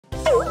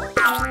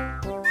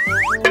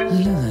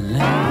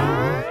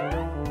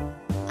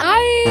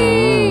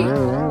¡Ay!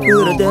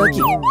 Fuera de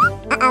aquí.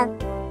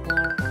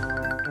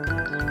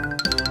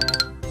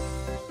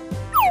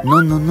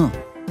 No, no, no.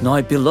 No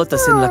hay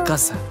pelotas en la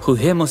casa.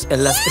 Juguemos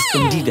en las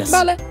escondidas.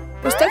 Vale,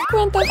 usted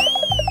cuenta.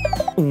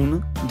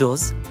 1,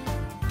 2,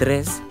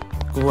 3,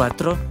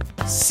 4,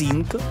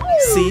 5,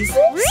 6,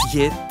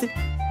 7,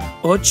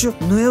 8,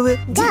 9,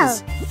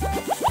 10.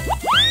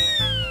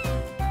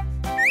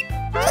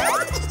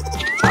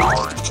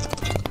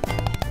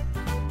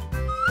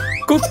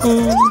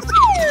 ¡Cucú!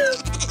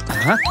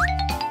 Ajá.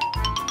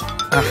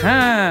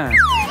 Ajá.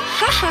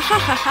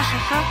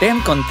 Te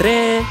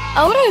encontré.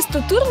 Ahora es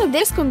tu turno de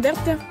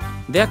esconderte.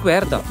 De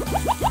acuerdo.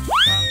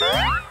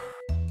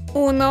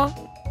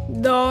 1,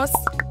 2,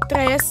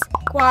 3,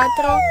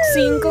 4,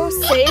 5,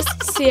 6,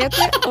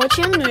 7,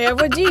 8,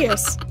 9,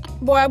 10.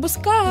 Voy a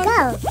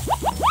buscar.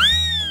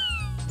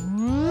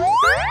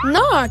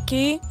 No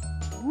aquí.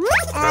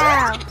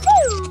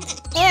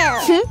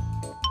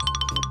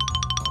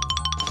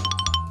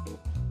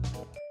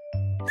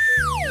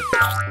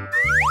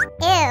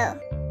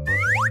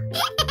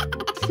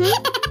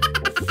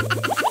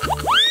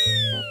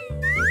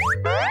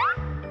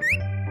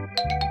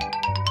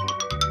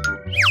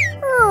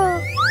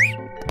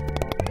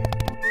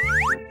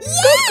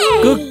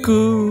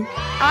 ¡Cucú!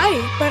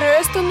 Ay, pero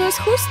esto no es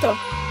justo.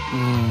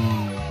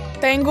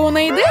 Tengo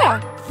una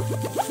idea.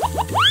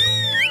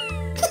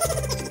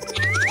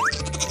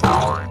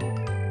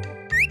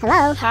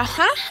 Hello. Ja, ja,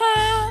 ja.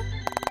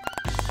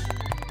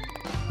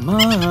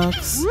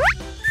 Max.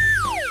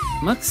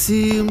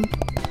 Maxim.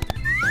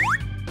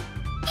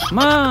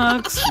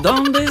 Max,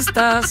 ¿dónde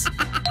estás?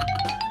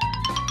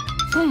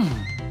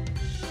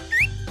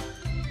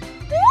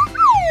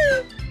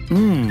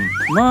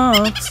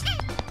 Max.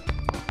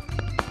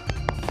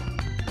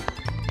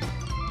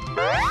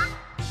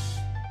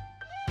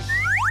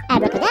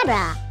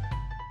 Abracadabra.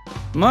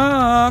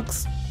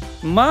 Max.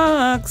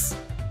 Max.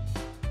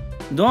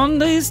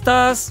 ¿Dónde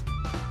estás?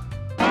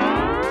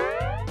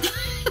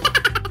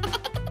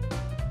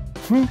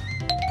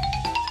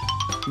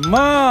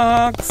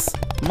 Max.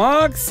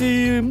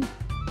 Maxim.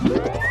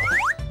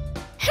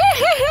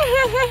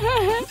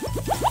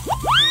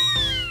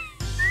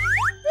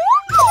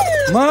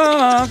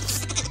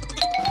 Max.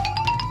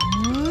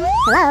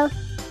 Hello.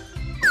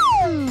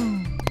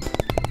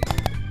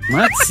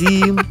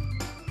 Maxim.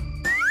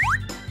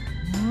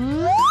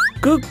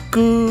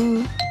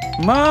 Cucú.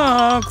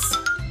 Max.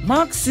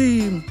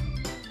 Maxim.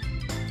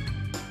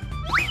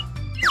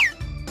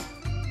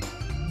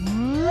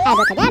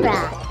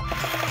 Abracadabra.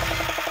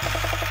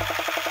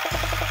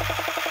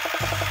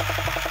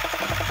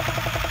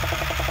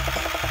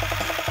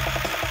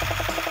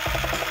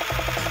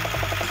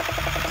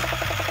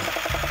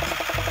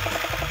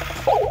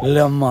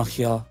 La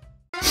magia.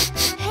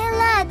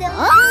 Helado.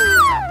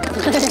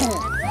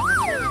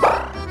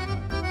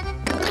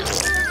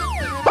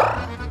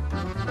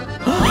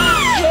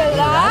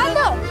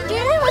 ¡Helado!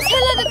 ¡Queremos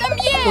helado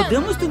también!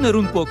 ¿Podemos tener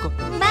un poco?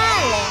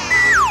 Vale.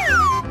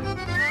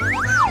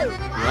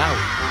 ¡Wow!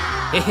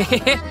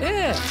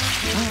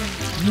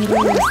 Mira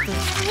esto.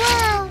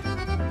 Wow.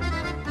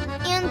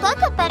 Y un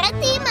poco para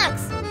ti, Max.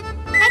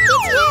 Aquí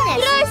tienes.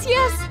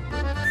 ¡Gracias!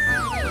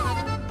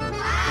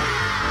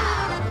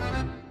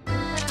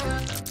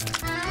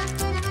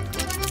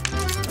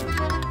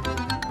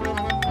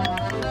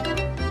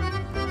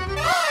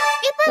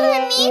 Y para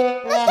mí,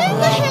 no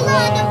tengo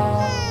helado.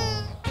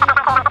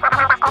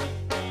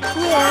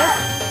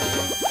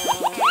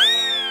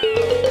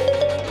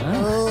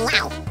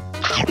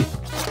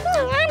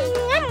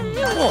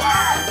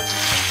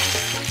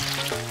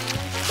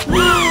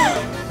 Wow.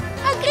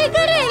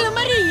 Agregaré el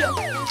amarillo.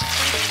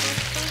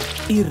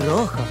 Y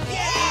roja.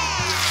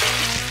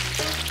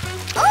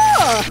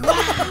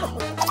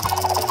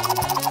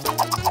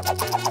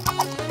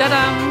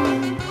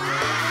 ¡Tarán!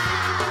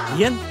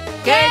 Bien.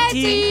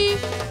 Katy.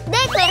 De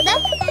acuerdo.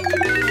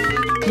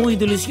 Muy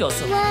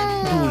delicioso.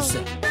 Wow. Dulce.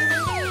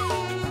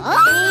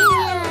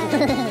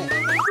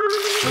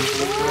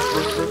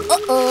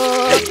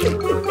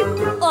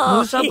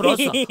 Muy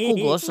sabroso.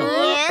 Jugoso.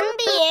 Bien,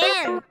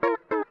 bien.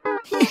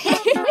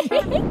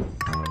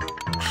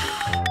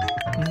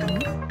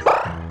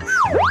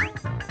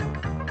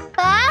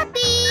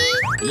 Papi.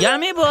 Ya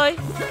me voy.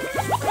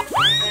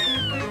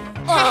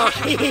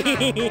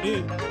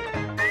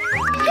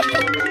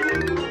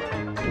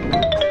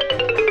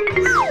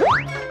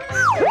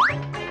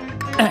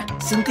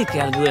 Sentí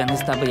que alguien me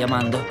estaba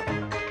llamando.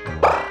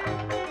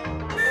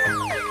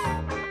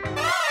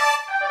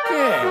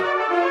 ¿Qué?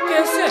 ¿Qué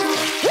es esto?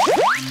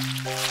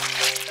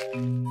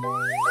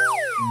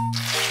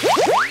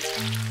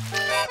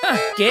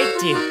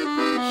 Katy.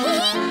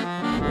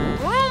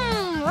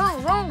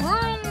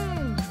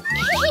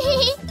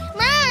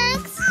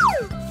 Max.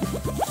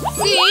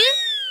 ¿Sí?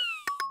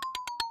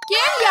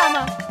 ¿Quién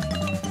llama?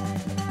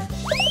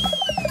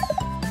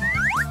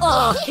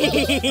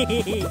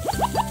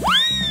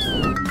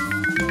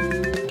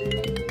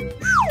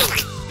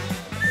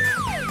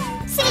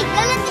 Sí,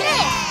 lo logré.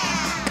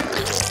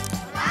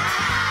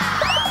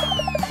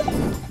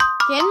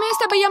 ¿Quién me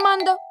estaba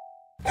llamando?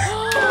 ¡Oh!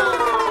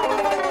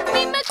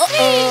 ¡Mi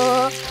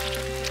Maxine!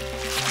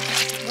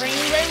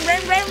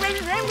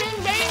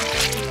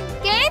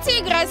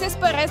 Katy, gracias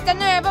por esta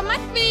nueva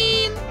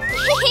McQueen.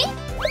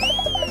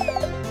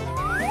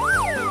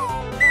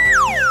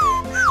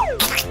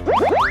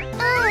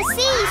 ¡Oh,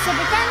 sí! ¡Se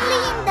ve tan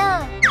lindo!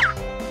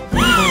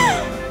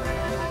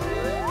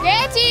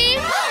 ¡Katy!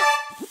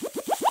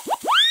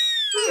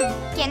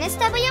 ¿Quién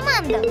estaba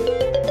llamando?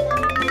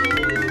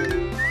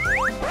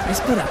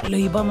 Espera, le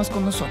llevamos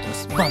con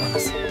nosotros.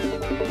 Vámonos.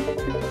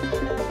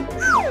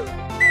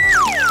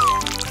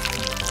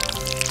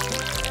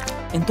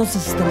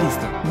 Entonces está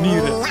listo.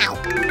 Mira.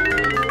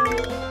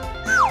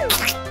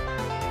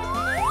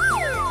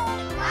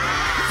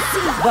 Sí,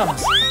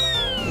 vamos.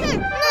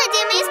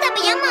 Nadie me estaba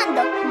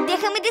llamando.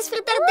 Déjame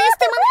disfrutar de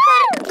este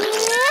manjar.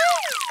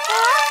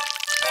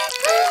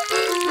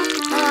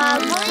 Ah,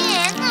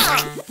 bueno.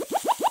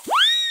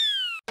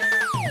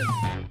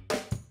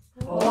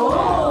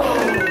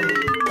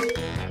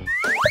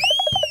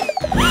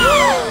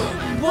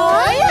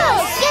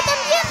 ¡Bollos! ¡Yo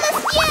también los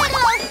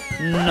quiero!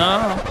 No.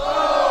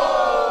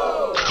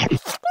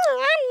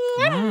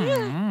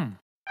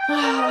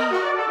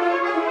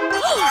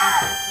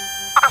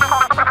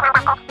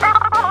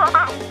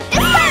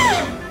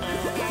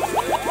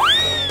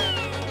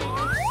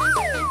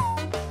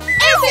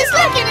 ¡Eso es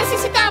lo que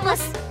necesitamos!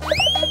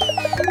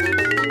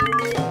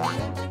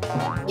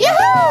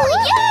 ¡Yuhu!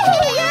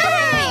 ¡Yuhu!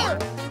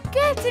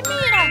 Katy,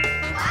 mira.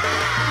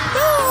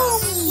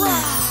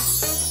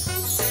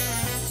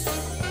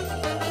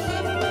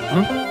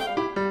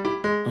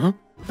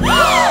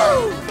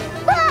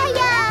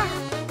 ¡Vaya!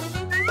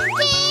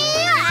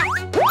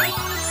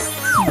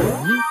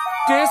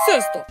 ¿Qué es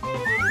esto?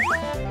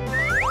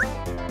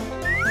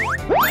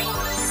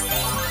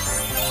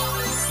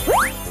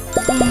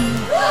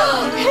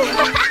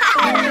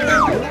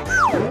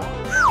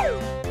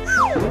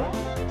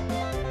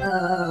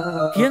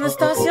 ¿Quién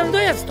está haciendo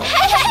esto?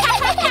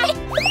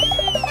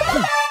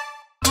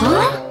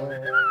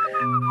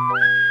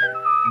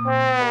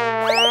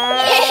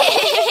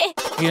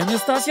 ¿Quién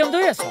está haciendo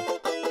eso?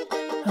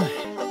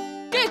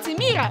 Katy,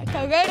 mira,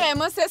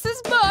 cargaremos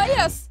esas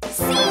bollas.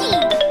 ¡Sí!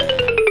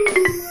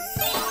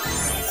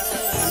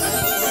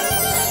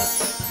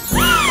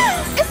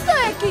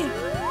 Estoy aquí.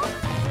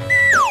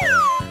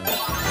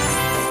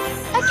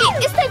 Aquí,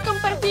 estoy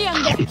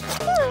compartiendo.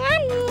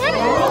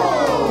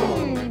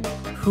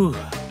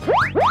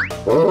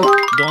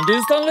 ¿Dónde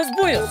están las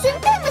bollas?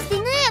 Intentemos de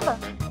nuevo.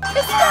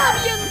 Está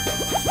bien.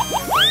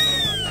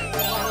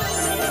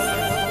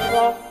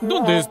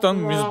 ¿Dónde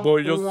están mis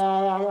bollos?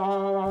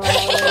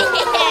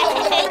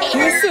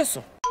 ¿Qué es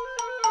eso?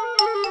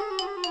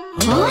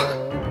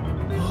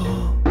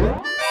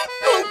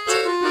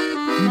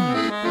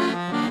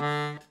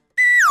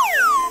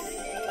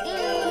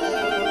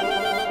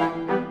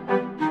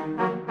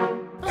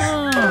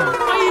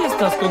 Ahí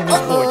estás con mis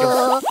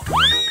bollos.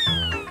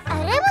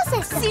 ¿Haremos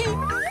eso? Sí.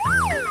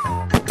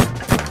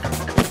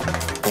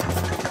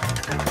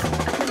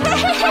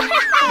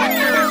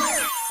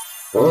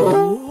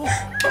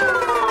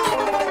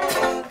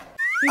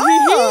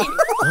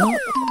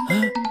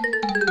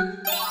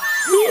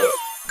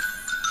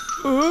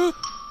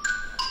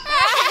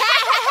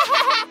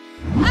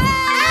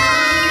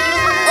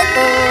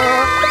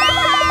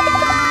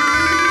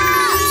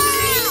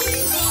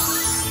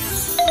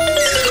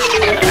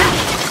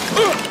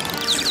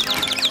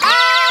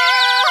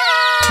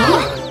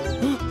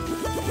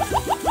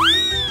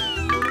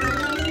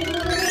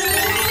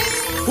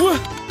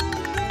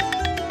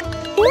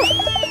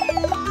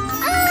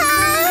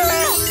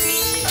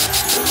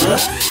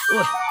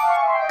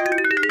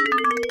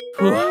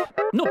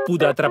 No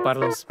pude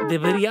atraparlos.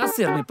 Debería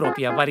ser mi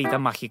propia varita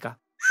mágica.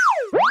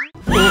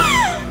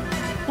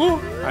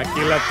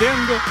 Aquí la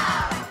tengo.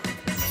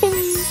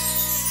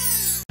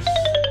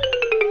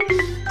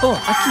 Oh,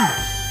 aquí.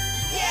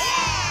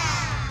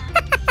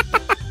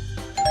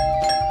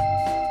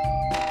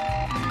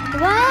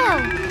 ¡Wow!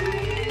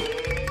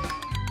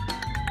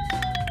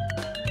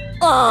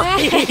 Oh.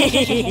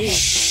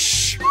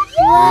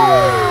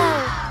 ¡Wow!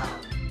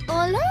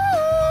 ¡Hola!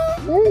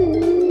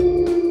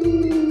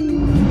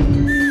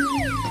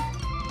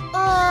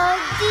 ¡Oh,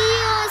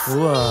 Dios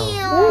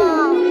mío!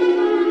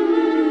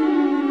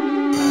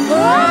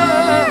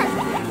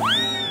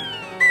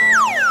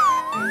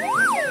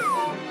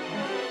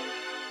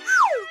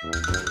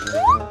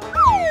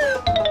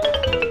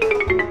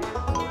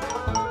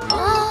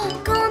 ¡Oh,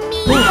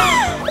 comida!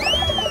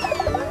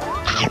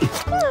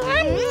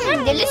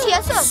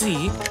 ¡Delicioso!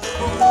 Sí.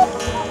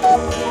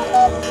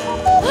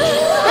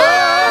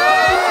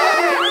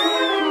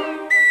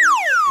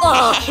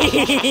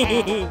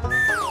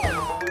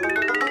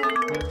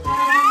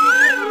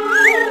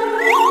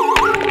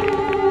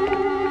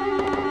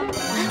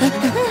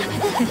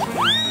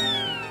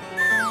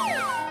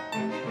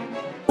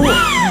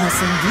 Una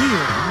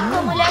sandía.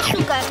 Como el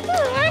azúcar.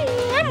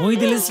 Muy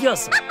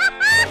deliciosa.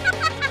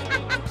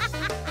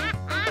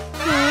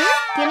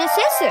 ¿Quién es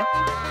ese?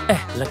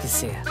 La que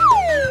sea.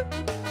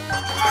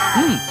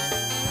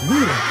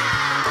 Mira.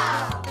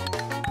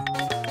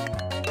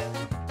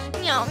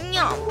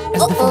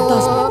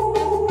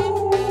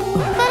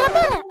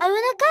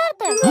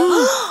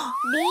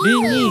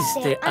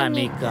 A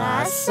mi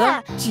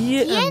casa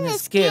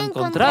tienes que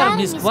encontrar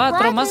mis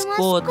 4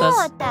 mascotas.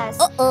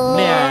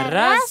 Me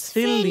harás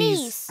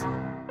feliz.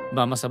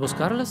 ¿Vamos a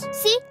buscarlas?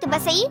 Sí, ¿tú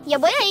vas ahí? Yo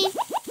voy ahí.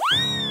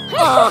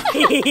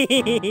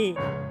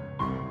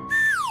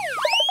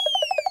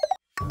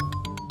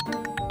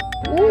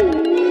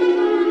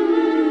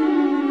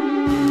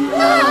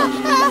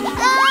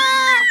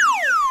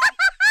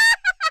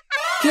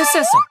 ¿Qué es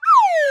eso?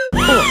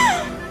 Oh,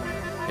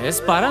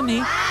 es para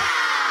mí.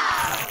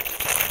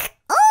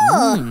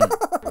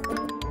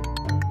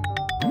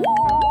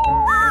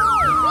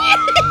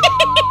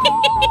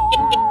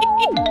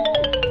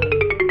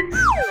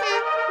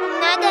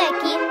 Nada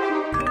aquí.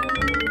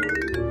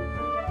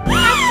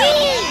 ¡Aquí!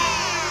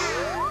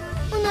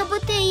 Una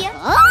botella.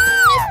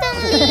 ¡Es tan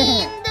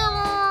lindo!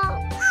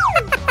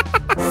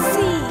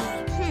 Sí.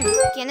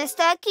 ¿Quién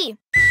está aquí?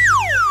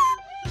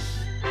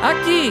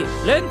 Aquí,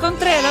 lo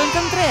encontré.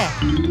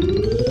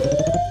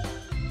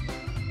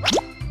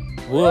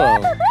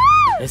 Wow,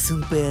 es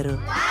un perro.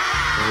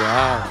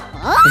 Wow.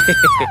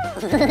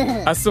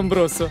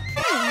 Asombroso.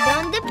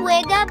 ¿Dónde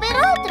puede haber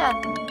otra?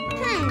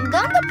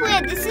 ¿Dónde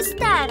puedes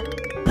estar?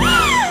 ¡Un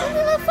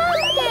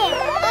elefante!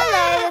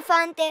 Hola,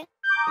 elefante.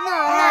 No,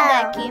 nada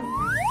aquí.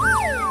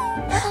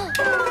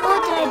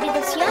 ¿Otra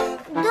habitación?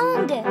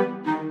 ¿Dónde?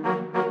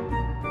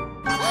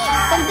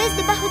 ¿Tal vez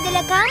debajo de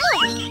la cama?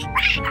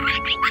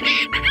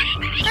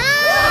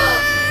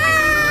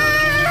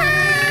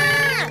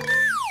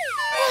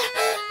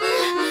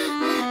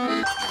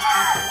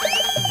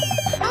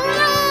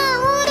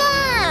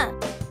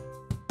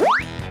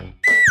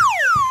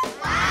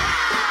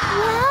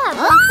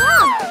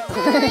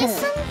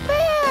 ¡Es un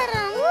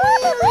perro!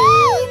 ¡Muy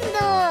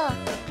lindo!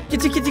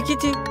 Kitty.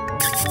 Kitty.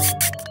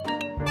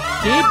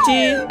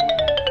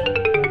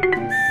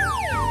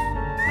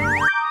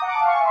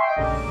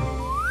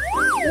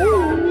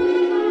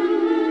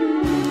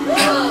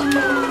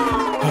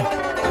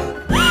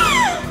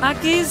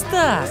 Aquí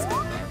estás.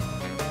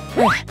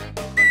 Wow.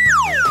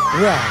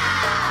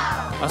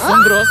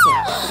 Asombroso.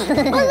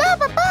 ¡Hola,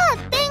 papá!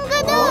 ¡Tengo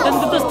dos!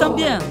 Tengo dos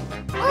también.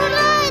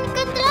 ¡Hurra!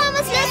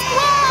 ¡Encontramos las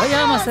 4!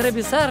 Vayamos a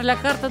revisar la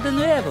carta de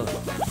nuevo.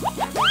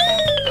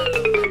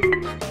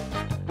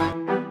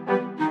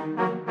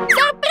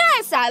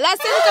 ¡Sorpresa! ¡Las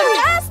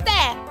encontraste!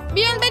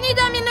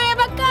 ¡Bienvenido a mi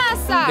nueva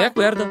casa! De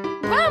acuerdo.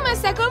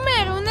 Vamos a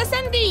comer una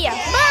sandía.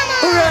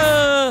 ¡Vamos!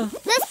 ¡Hurra!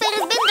 Los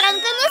perros vendrán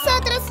con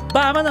nosotros.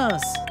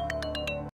 ¡Vámonos!